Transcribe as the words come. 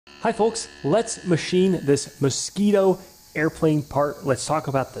Hi folks, let's machine this Mosquito airplane part. Let's talk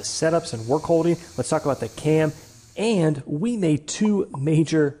about the setups and work holding. Let's talk about the cam. And we made two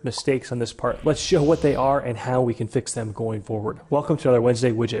major mistakes on this part. Let's show what they are and how we can fix them going forward. Welcome to another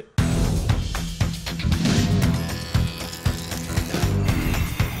Wednesday Widget.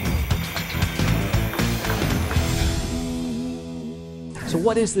 So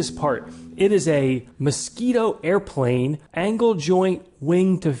what is this part? It is a Mosquito airplane angle joint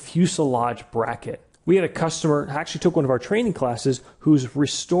wing to fuselage bracket. We had a customer, actually took one of our training classes, who's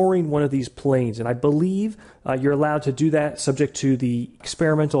restoring one of these planes. And I believe you're allowed to do that subject to the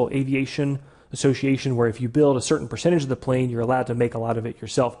Experimental Aviation Association, where if you build a certain percentage of the plane, you're allowed to make a lot of it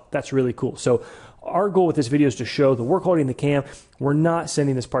yourself. That's really cool. So our goal with this video is to show the work holding the cam. We're not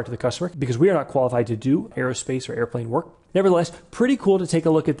sending this part to the customer because we are not qualified to do aerospace or airplane work. Nevertheless, pretty cool to take a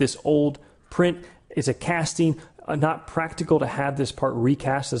look at this old print. It's a casting, not practical to have this part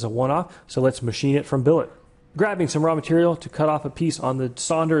recast as a one-off, so let's machine it from billet. Grabbing some raw material to cut off a piece on the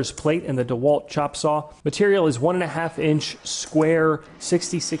Saunders plate and the DeWalt chop saw. Material is 1.5 inch square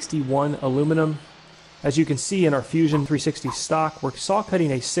 6061 aluminum. As you can see in our Fusion 360 stock, we're saw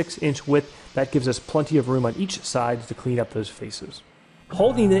cutting a 6-inch width. That gives us plenty of room on each side to clean up those faces.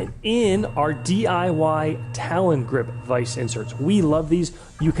 Holding it in our DIY Talon Grip vise inserts. We love these.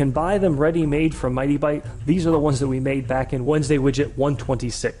 You can buy them ready-made from Mighty Bite. These are the ones that we made back in Wednesday Widget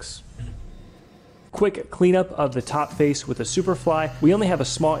 126. Quick cleanup of the top face with a Superfly. We only have a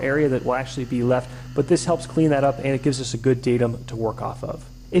small area that will actually be left, but this helps clean that up and it gives us a good datum to work off of.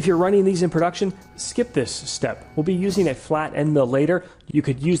 If you're running these in production, skip this step. We'll be using a flat end mill later. You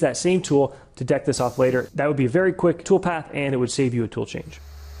could use that same tool to deck this off later. That would be a very quick tool path and it would save you a tool change.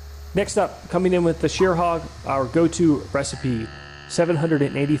 Next up, coming in with the shear hog, our go-to recipe,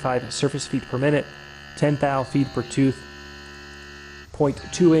 785 surface feet per minute, 10 thou feet per tooth,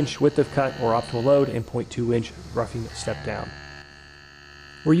 0.2 inch width of cut or optimal load, and 0.2 inch roughing step down.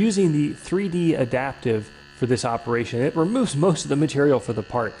 We're using the 3D adaptive for this operation. It removes most of the material for the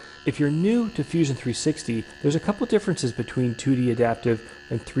part. If you're new to Fusion 360, there's a couple differences between 2D adaptive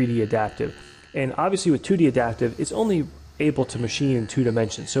and 3D adaptive. And obviously with 2D adaptive, it's only able to machine in 2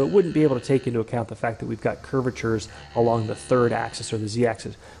 dimensions, so it wouldn't be able to take into account the fact that we've got curvatures along the third axis or the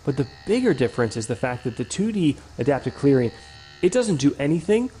z-axis. But the bigger difference is the fact that the 2D adaptive clearing, it doesn't do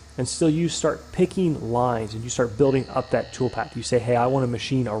anything until you start picking lines and you start building up that toolpath. You say, hey, I want to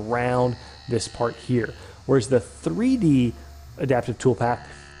machine around this part here. Whereas the 3D adaptive toolpath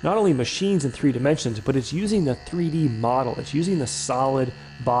not only machines in 3 dimensions, but it's using the 3D model. It's using the solid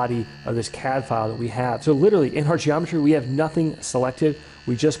body of this CAD file that we have. So literally in our geometry, we have nothing selected.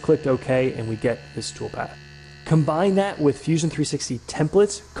 We just clicked OK and we get this toolpath. Combine that with Fusion 360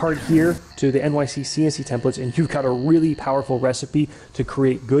 templates, card here to the NYC CNC templates, and you've got a really powerful recipe to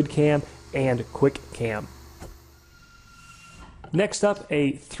create good cam and quick cam. Next up,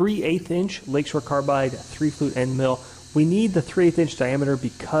 a 3/8 inch Lakeshore Carbide 3-flute end mill. We need the 3/8 inch diameter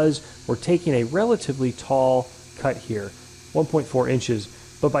because we're taking a relatively tall cut here, 1.4 inches.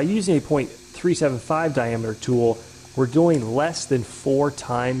 But by using a 0.375 diameter tool, we're doing less than 4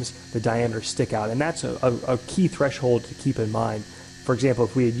 times the diameter stick out. And that's a key threshold to keep in mind. For example,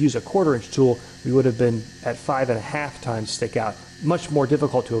 if we had used a 1/4 inch tool, we would have been at 5.5 times stick out. Much more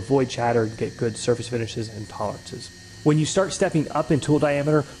difficult to avoid chatter and get good surface finishes and tolerances. When you start stepping up in tool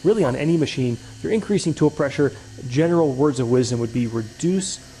diameter, really on any machine, you're increasing tool pressure. General words of wisdom would be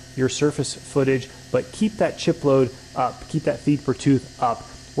reduce your surface footage, but keep that chip load up, keep that feet per tooth up.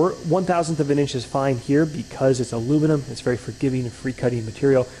 We're 1/1000th of an inch is fine here because it's aluminum. It's very forgiving and free cutting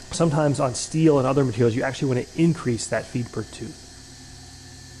material. Sometimes on steel and other materials, you actually want to increase that feet per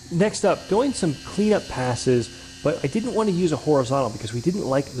tooth. Next up, doing some cleanup passes, but I didn't want to use a horizontal because we didn't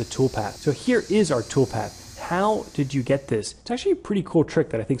like the tool path. So here is our tool path. How did you get this? It's actually a pretty cool trick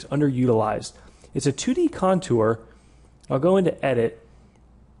that I think is underutilized. It's a 2D contour. I'll go into Edit,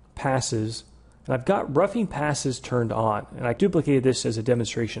 Passes, and I've got roughing passes turned on, and I duplicated this as a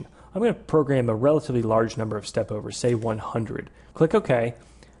demonstration. I'm going to program a relatively large number of step overs, say 100. Click OK,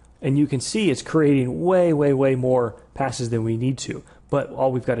 and you can see it's creating way more passes than we need to. But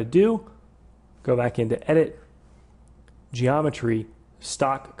all we've got to do, go back into Edit, Geometry,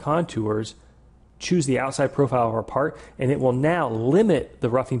 Stock Contours, choose the outside profile of our part, and it will now limit the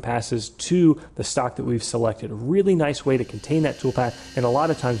roughing passes to the stock that we've selected. A really nice way to contain that toolpath, and a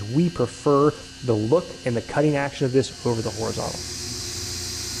lot of times we prefer the look and the cutting action of this over the horizontal.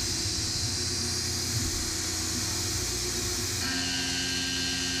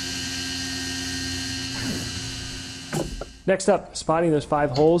 Next up, spotting those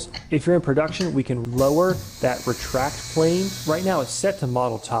 5 holes. If you're in production, we can lower that retract plane. Right now it's set to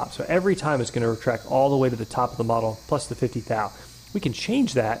model top, so every time it's going to retract all the way to the top of the model plus the 50 thou. We can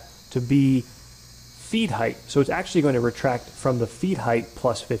change that to be feed height, so it's actually going to retract from the feed height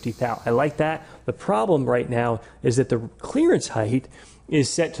plus 50 thou. I like that. The problem right now is that the clearance height is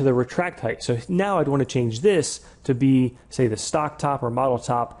set to the retract height. So now I'd want to change this to be, say, the stock top or model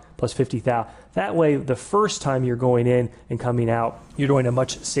top plus 50 thou. That way, the first time you're going in and coming out, you're doing a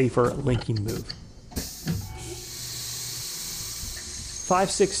much safer linking move.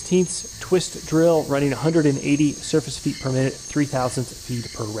 5/16 twist drill running 180 surface feet per minute, 3,000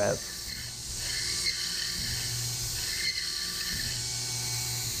 feet per rev.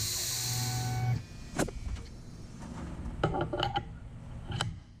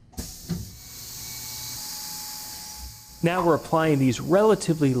 Now we're applying these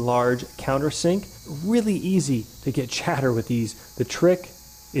relatively large countersink. Really easy to get chatter with these. The trick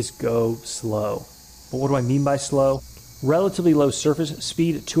is go slow. But what do I mean by slow? Relatively low surface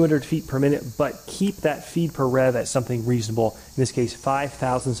speed, 200 feet per minute, but keep that feed per rev at something reasonable. In this case,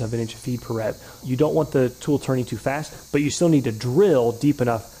 0.005 of an inch feed per rev. You don't want the tool turning too fast, but you still need to drill deep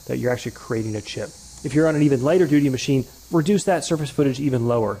enough that you're actually creating a chip. If you're on an even lighter duty machine, reduce that surface footage even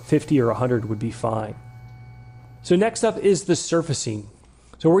lower. 50 or 100 would be fine. So next up is the surfacing.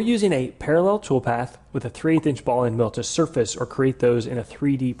 So we're using a parallel toolpath with a 3/8 inch ball and mill to surface or create those in a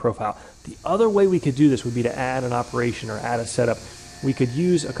 3D profile. The other way we could do this would be to add an operation or add a setup. We could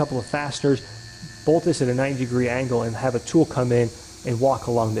use a couple of fasteners, bolt this at a 90-degree angle, and have a tool come in and walk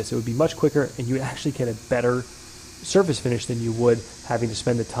along this. It would be much quicker, and you would actually get a better surface finish than you would having to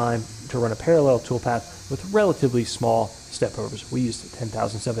spend the time to run a parallel toolpath with relatively small step overs. We used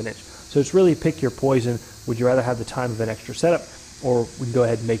 10,000ths of an inch. So it's really pick your poison. Would you rather have the time of an extra setup, or we can go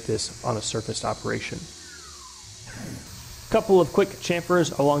ahead and make this on a surfaced operation? Couple of quick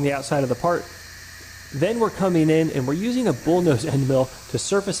chamfers along the outside of the part. Then we're coming in and we're using a bullnose end mill to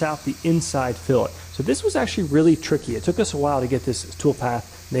surface out the inside fillet. So this was actually really tricky. It took us a while to get this toolpath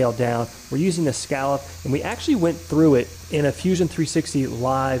nailed down. We're using a scallop, and we actually went through it in a Fusion 360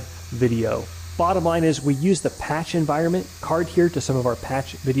 live video. Bottom line is we use the patch environment card here to some of our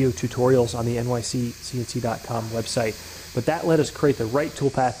patch video tutorials on the nyccnc.com website. But that let us create the right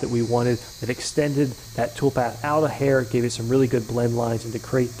toolpath that we wanted, that extended that toolpath out of the hair, gave it some really good blend lines, and to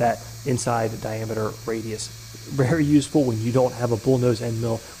create that inside diameter radius. Very useful when you don't have a bullnose end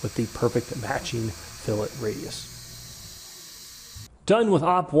mill with the perfect matching fillet radius. Done with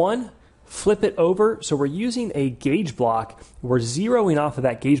op 1. Flip it over. So we're using a gauge block. We're zeroing off of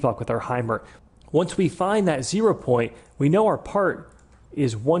that gauge block with our Heimer. Once we find that 0 point, we know our part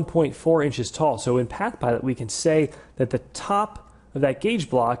is 1.4 inches tall. So in PathPilot, we can say that the top of that gauge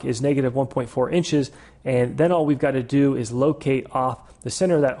block is negative 1.4 inches, and then all we've got to do is locate off the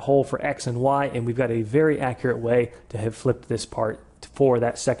center of that hole for X and Y, and we've got a very accurate way to have flipped this part for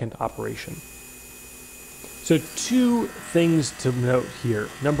that second operation. So 2 things to note here.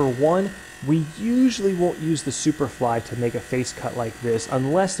 Number 1, we usually won't use the Superfly to make a face cut like this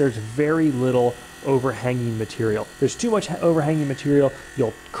unless there's very little overhanging material. If there's too much overhanging material,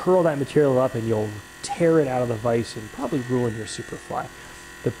 you'll curl that material up and you'll tear it out of the vise and probably ruin your Superfly.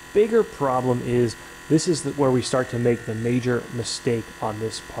 The bigger problem is this is where we start to make the major mistake on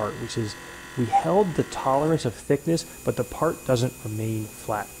this part, which is we held the tolerance of thickness, but the part doesn't remain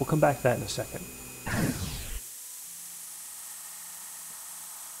flat. We'll come back to that in a second.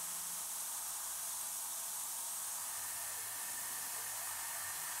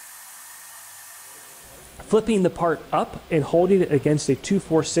 Flipping the part up and holding it against a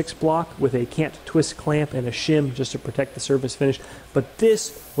 246 block with a can't twist clamp and a shim just to protect the surface finish. But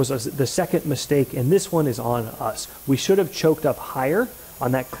this was the second mistake, and this one is on us. We should have choked up higher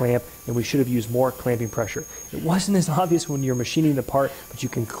on that clamp, and we should have used more clamping pressure. It wasn't as obvious when you're machining the part, but you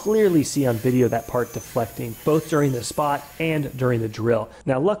can clearly see on video that part deflecting, both during the spot and during the drill.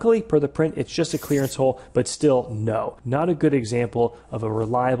 Now, luckily, per the print, it's just a clearance hole, but still, no. Not a good example of a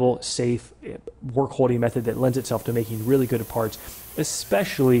reliable, safe work holding method that lends itself to making really good parts,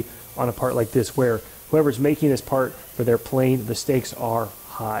 especially on a part like this, where whoever's making this part for their plane, the stakes are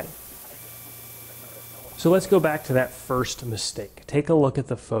high. So let's go back to that first mistake. Take a look at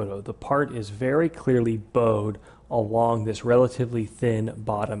the photo. The part is very clearly bowed along this relatively thin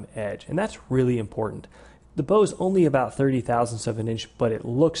bottom edge, and that's really important. The bow is only about 30,000ths of an inch, but it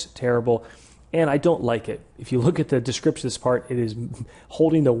looks terrible, and I don't like it. If you look at the description of this part, it is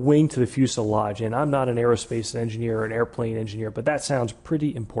holding the wing to the fuselage, and I'm not an aerospace engineer or an airplane engineer, but that sounds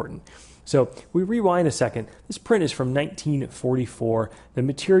pretty important. So we rewind a second. This print is from 1944. The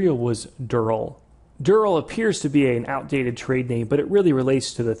material was dural. Dural appears to be an outdated trade name, but it really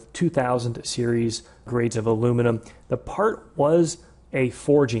relates to the 2000 series grades of aluminum. The part was a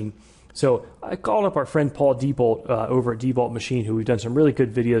forging. So I called up our friend Paul Diebolt over at Diebolt Machine, who we've done some really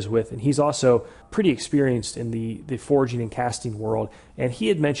good videos with, and he's also pretty experienced in the forging and casting world. And he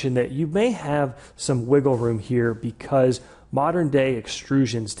had mentioned that you may have some wiggle room here because modern day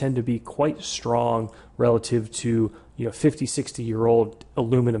extrusions tend to be quite strong relative to 50, 60-year-old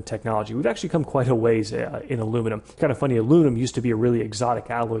aluminum technology. We've actually come quite a ways in aluminum. Kind of funny, aluminum used to be a really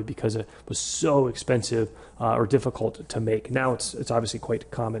exotic alloy because it was so expensive or difficult to make. Now it's obviously quite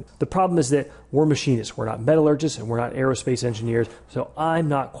common. The problem is that we're machinists. We're not metallurgists and we're not aerospace engineers, so I'm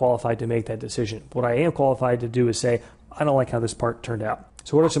not qualified to make that decision. What I am qualified to do is say, I don't like how this part turned out.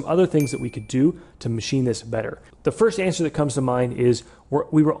 So what are some other things that we could do to machine this better? The first answer that comes to mind is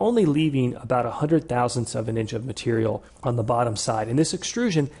we were only leaving about 100,000ths of an inch of material on the bottom side. And this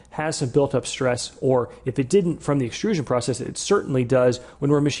extrusion has some built up stress, or if it didn't from the extrusion process, it certainly does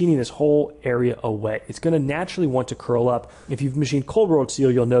when we're machining this whole area away. It's going to naturally want to curl up. If you've machined cold rolled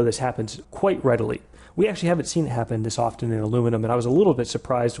steel, you'll know this happens quite readily. We actually haven't seen it happen this often in aluminum, and I was a little bit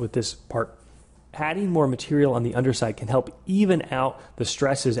surprised with this part. Adding more material on the underside can help even out the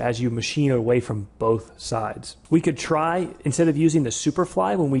stresses as you machine away from both sides. We could try, instead of using the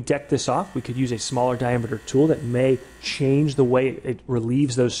Superfly when we deck this off, we could use a smaller diameter tool that may change the way it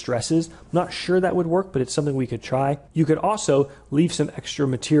relieves those stresses. I'm not sure that would work, but it's something we could try. You could also leave some extra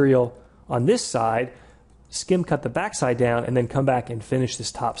material on this side, skim cut the back side down, and then come back and finish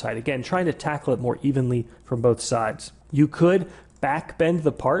this top side. Again, trying to tackle it more evenly from both sides. You could back bend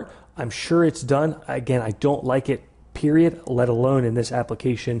the part. I'm sure it's done. Again, I don't like it, period, let alone in this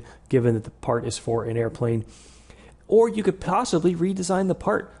application, given that the part is for an airplane. Or you could possibly redesign the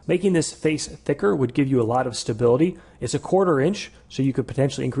part. Making this face thicker would give you a lot of stability. It's a 1/4 inch, so you could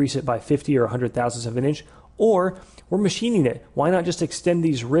potentially increase it by 50 or 100,000ths of an inch. Or we're machining it. Why not just extend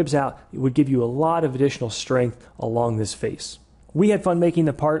these ribs out? It would give you a lot of additional strength along this face. We had fun making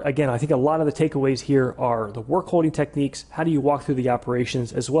the part. Again, I think a lot of the takeaways here are the work holding techniques, how do you walk through the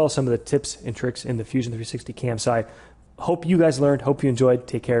operations, as well as some of the tips and tricks in the Fusion 360 cam side. Hope you guys learned, hope you enjoyed.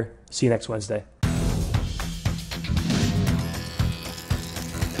 Take care. See you next Wednesday.